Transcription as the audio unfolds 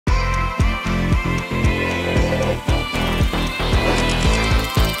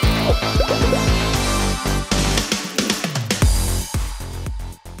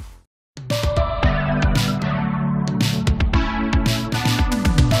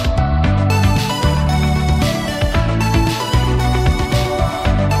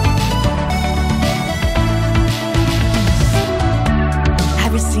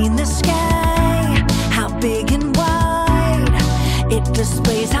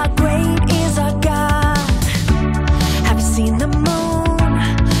How great is our God? Have you seen the moon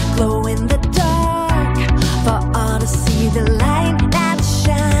glow in the dark for all to see the light that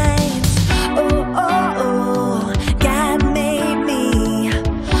shines? Oh, oh, oh, God made me.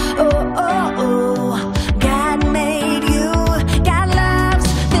 Oh, oh, oh, God made you. God loves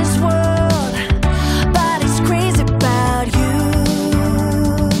this world, but He's crazy about you.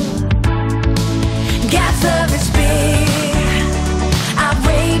 God's love is big,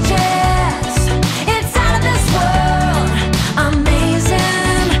 outrageous, it's out of this world,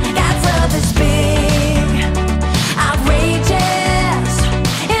 amazing. God's love is big, outrageous,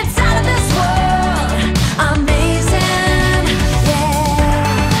 it's out of this world, amazing, yeah.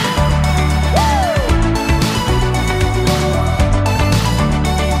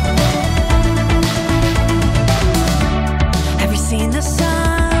 Have you seen the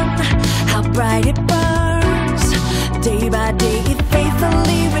sun, how bright it burns? Day by day it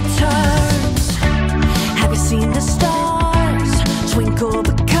faithfully returns. Have you seen the stars twinkle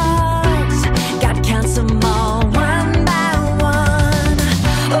because God counts them all one by one?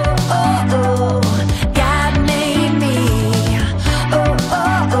 Oh, oh, oh, God made me. Oh,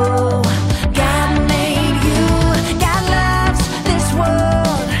 oh, oh, God made you. God loves this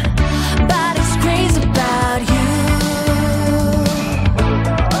world, but He's crazy about you.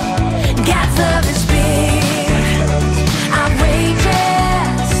 God's love is big, outrageous,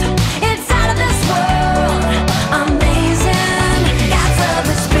 it's out of this world, amazing. God's love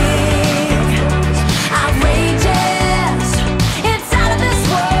is big, outrageous, it's out of this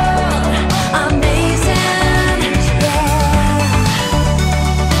world, amazing, yeah.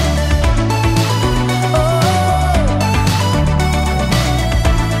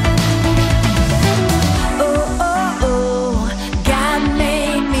 Oh, oh, oh, God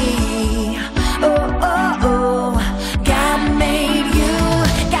made me. Oh, oh, oh, God made you.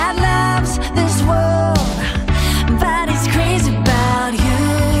 God loves this world, but He's crazy about you.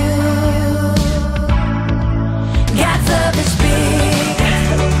 God's love is big,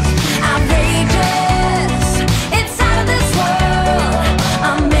 outrageous, it's out of this world,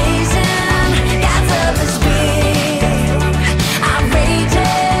 amazing. God's love is big,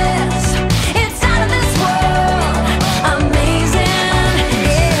 outrageous, it's out of this world, amazing,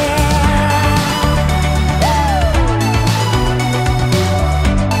 yeah.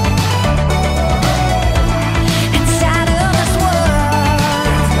 It's out of this world.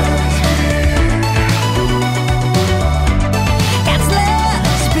 God's love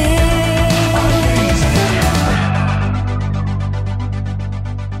is big.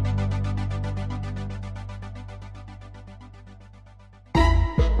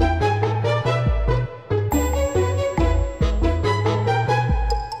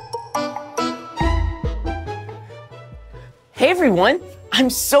 Hey everyone! I'm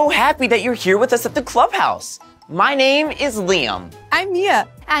so happy that you're here with us at the clubhouse. My name is Liam. I'm Mia.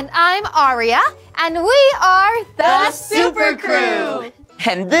 And I'm Aria, and we are The Super Crew.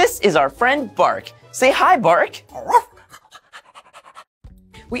 And this is our friend Bark. Say hi, Bark.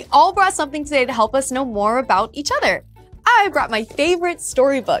 We all brought something today to help us know more about each other. I brought my favorite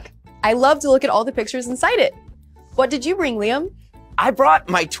storybook. I love to look at all the pictures inside it. What did you bring, Liam? I brought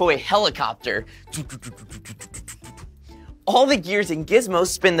my toy helicopter. All the gears and gizmos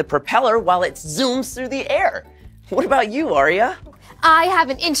spin the propeller while it zooms through the air. What about you, Aria? I have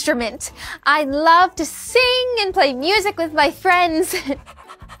an instrument. I love to sing and play music with my friends.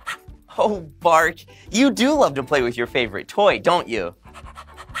 Oh, Bark, you do love to play with your favorite toy, don't you?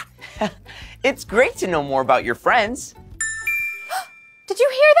 It's great to know more about your friends. Did you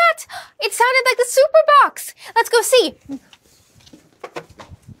hear that? It sounded like the super box. Let's go see.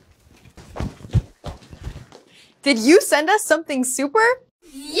 Did you send us something super?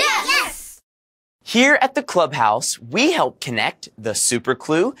 Yes! Here at the clubhouse, we help connect the super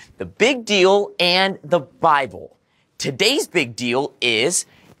clue, the big deal, and the Bible. Today's big deal is,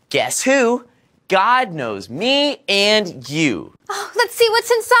 guess who? God knows me and you. Oh, let's see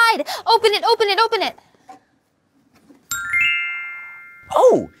what's inside. Open it, open it, open it.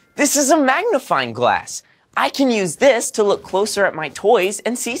 Oh, this is a magnifying glass. I can use this to look closer at my toys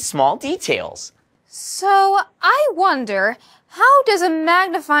and see small details. So, I wonder, how does a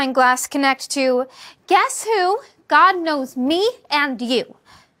magnifying glass connect to, guess who? God knows me and you.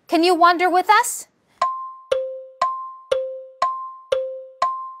 Can you wonder with us?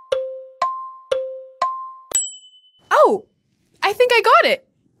 Oh, I think I got it.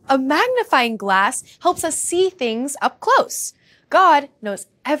 A magnifying glass helps us see things up close. God knows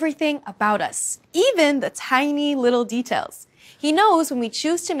everything about us, even the tiny little details. He knows when we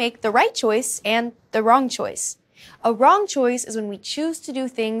choose to make the right choice and the wrong choice. A wrong choice is when we choose to do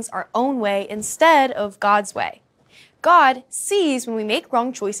things our own way instead of God's way. God sees when we make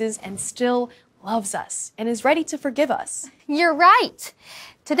wrong choices and still loves us and is ready to forgive us. You're right.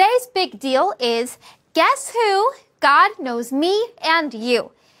 Today's big deal is, guess who? God knows me and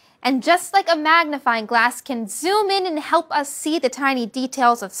you. And just like a magnifying glass can zoom in and help us see the tiny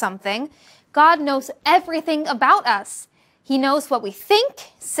details of something, God knows everything about us. He knows what we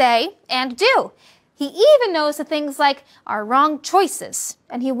think, say, and do. He even knows the things like our wrong choices,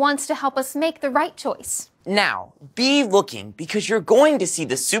 and He wants to help us make the right choice. Now, be looking because you're going to see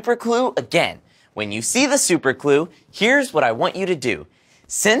the super clue again. When you see the super clue, here's what I want you to do.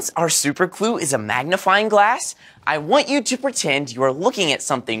 Since our super clue is a magnifying glass, I want you to pretend you are looking at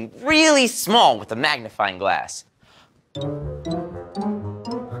something really small with a magnifying glass.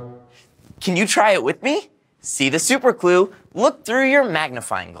 Can you try it with me? See the super clue, look through your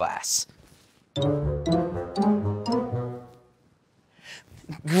magnifying glass.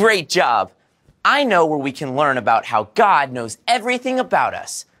 Great job! I know where we can learn about how God knows everything about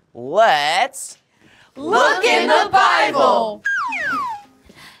us. Let's Look in the Bible!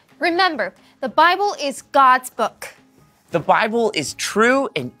 Remember, the Bible is God's book. The Bible is true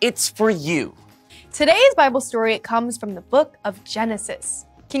and it's for you. Today's Bible story comes from the book of Genesis.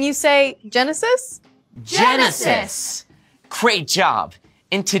 Can you say Genesis? Genesis! Great job!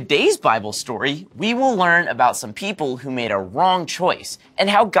 In today's Bible story, we will learn about some people who made a wrong choice and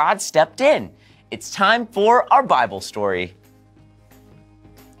how God stepped in. It's time for our Bible story.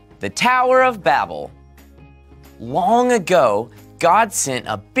 The Tower of Babel. Long ago, God sent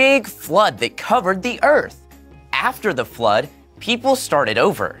a big flood that covered the earth. After the flood, people started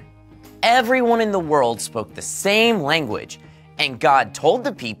over. Everyone in the world spoke the same language, and God told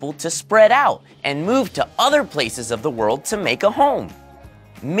the people to spread out and move to other places of the world to make a home.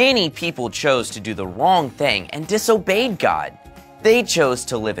 Many people chose to do the wrong thing and disobeyed God. They chose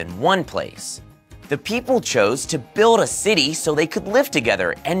to live in one place. The people chose to build a city so they could live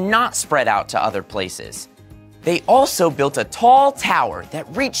together and not spread out to other places. They also built a tall tower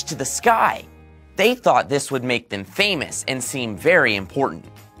that reached to the sky. They thought this would make them famous and seem very important.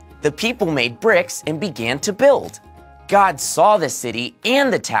 The people made bricks and began to build. God saw the city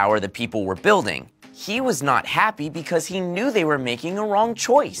and the tower the people were building. He was not happy because He knew they were making a wrong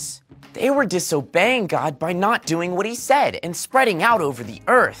choice. They were disobeying God by not doing what He said and spreading out over the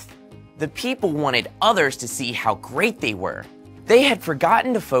earth. The people wanted others to see how great they were. They had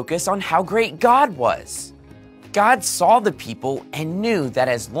forgotten to focus on how great God was. God saw the people and knew that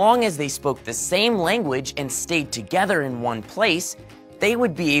as long as they spoke the same language and stayed together in one place, they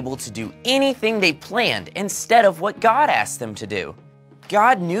would be able to do anything they planned instead of what God asked them to do.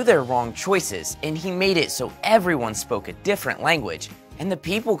 God knew their wrong choices, and He made it so everyone spoke a different language, and the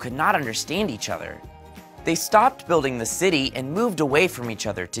people could not understand each other. They stopped building the city and moved away from each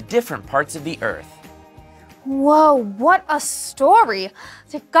other to different parts of the earth. Whoa, what a story!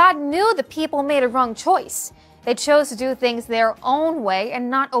 So God knew the people made a wrong choice. They chose to do things their own way and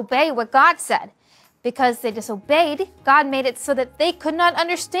not obey what God said. Because they disobeyed, God made it so that they could not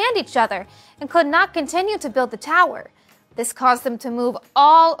understand each other and could not continue to build the tower. This caused them to move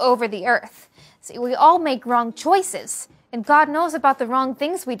all over the earth. See, we all make wrong choices, and God knows about the wrong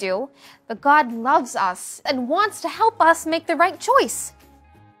things we do, but God loves us and wants to help us make the right choice.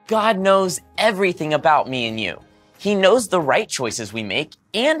 God knows everything about me and you. He knows the right choices we make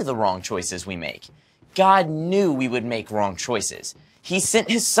and the wrong choices we make. God knew we would make wrong choices. He sent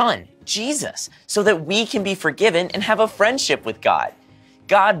His Son, Jesus, so that we can be forgiven and have a friendship with God.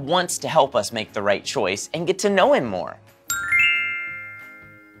 God wants to help us make the right choice and get to know Him more.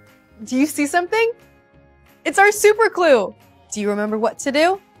 Do you see something? It's our super clue. Do you remember what to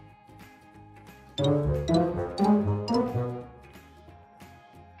do?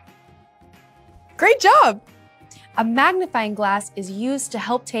 Great job! A magnifying glass is used to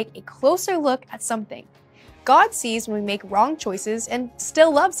help take a closer look at something. God sees when we make wrong choices and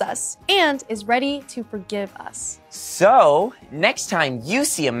still loves us and is ready to forgive us. So, next time you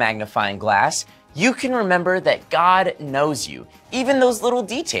see a magnifying glass, you can remember that God knows you, even those little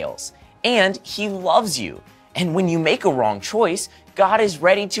details, and He loves you. And when you make a wrong choice, God is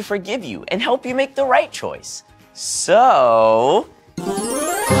ready to forgive you and help you make the right choice. So,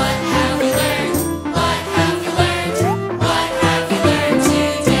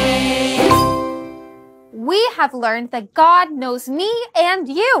 We have learned that God knows me and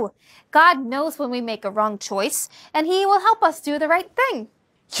you. God knows when we make a wrong choice, and He will help us do the right thing.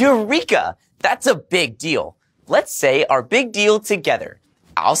 Eureka! That's a big deal. Let's say our big deal together.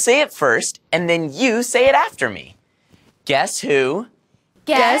 I'll say it first, and then you say it after me. Guess who?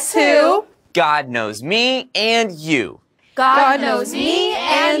 Guess who? God knows me and you. God knows me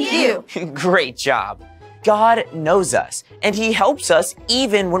and you. Great job. God knows us, and He helps us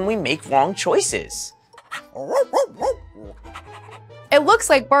even when we make wrong choices. It looks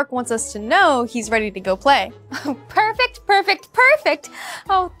like Bark wants us to know he's ready to go play. Perfect, perfect, perfect.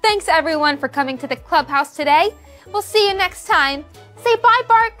 Oh, thanks everyone for coming to the clubhouse today. We'll see you next time. Say bye,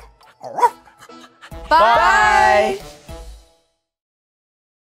 Bark. Bye.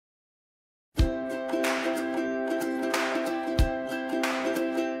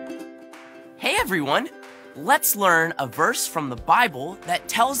 Hey everyone! Let's learn a verse from the Bible that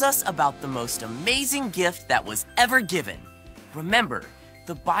tells us about the most amazing gift that was ever given. Remember,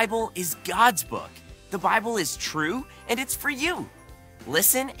 the Bible is God's book. The Bible is true, and it's for you.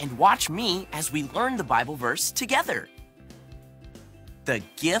 Listen and watch me as we learn the Bible verse together. The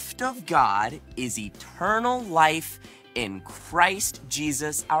gift of God is eternal life in Christ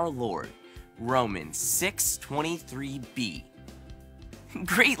Jesus our Lord. Romans 6:23b.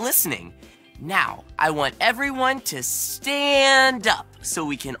 Great listening. Now, I want everyone to stand up so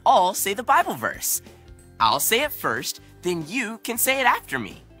we can all say the Bible verse. I'll say it first, then you can say it after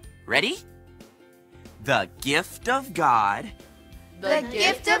me. Ready? The gift of God. The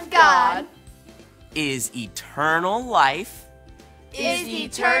gift of God Is eternal life. is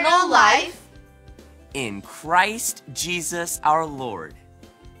eternal life In Christ Jesus our Lord.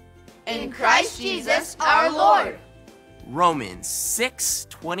 in Christ Jesus our Lord. Romans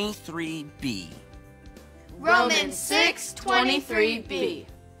 6:23b. Romans 6:23b.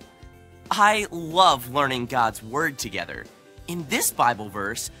 I love learning God's Word together. In this Bible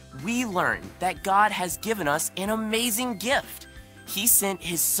verse, we learn that God has given us an amazing gift. He sent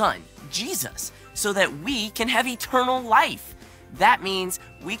His Son, Jesus, so that we can have eternal life. That means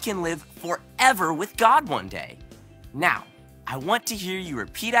we can live forever with God one day. Now, I want to hear you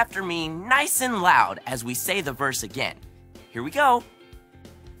repeat after me nice and loud as we say the verse again. Here we go.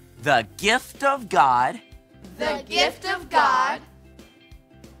 The gift of God The gift of God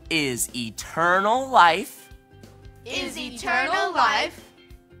is eternal life is eternal life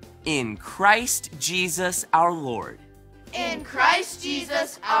in Christ Jesus our Lord. in Christ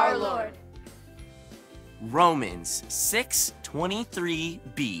Jesus our Lord. Romans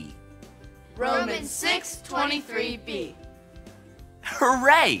 6:23b. Romans 6:23b.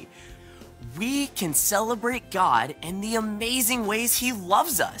 Hooray! We can celebrate God and the amazing ways He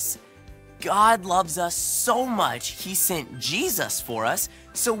loves us. God loves us so much, He sent Jesus for us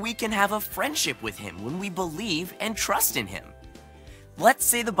so we can have a friendship with Him when we believe and trust in Him. Let's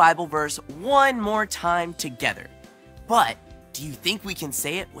say the Bible verse one more time together. But do you think we can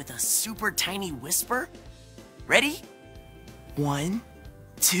say it with a super tiny whisper? Ready? 1,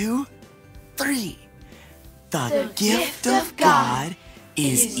 2, 3. The gift of God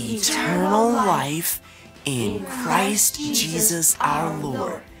is eternal life in Christ Jesus our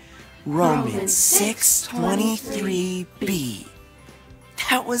Lord. Romans 6:23b.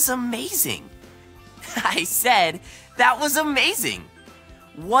 That was amazing. I said that was amazing.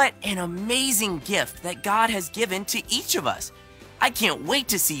 What an amazing gift that God has given to each of us. I can't wait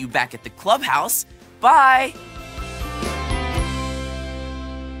to see you back at the clubhouse. Bye.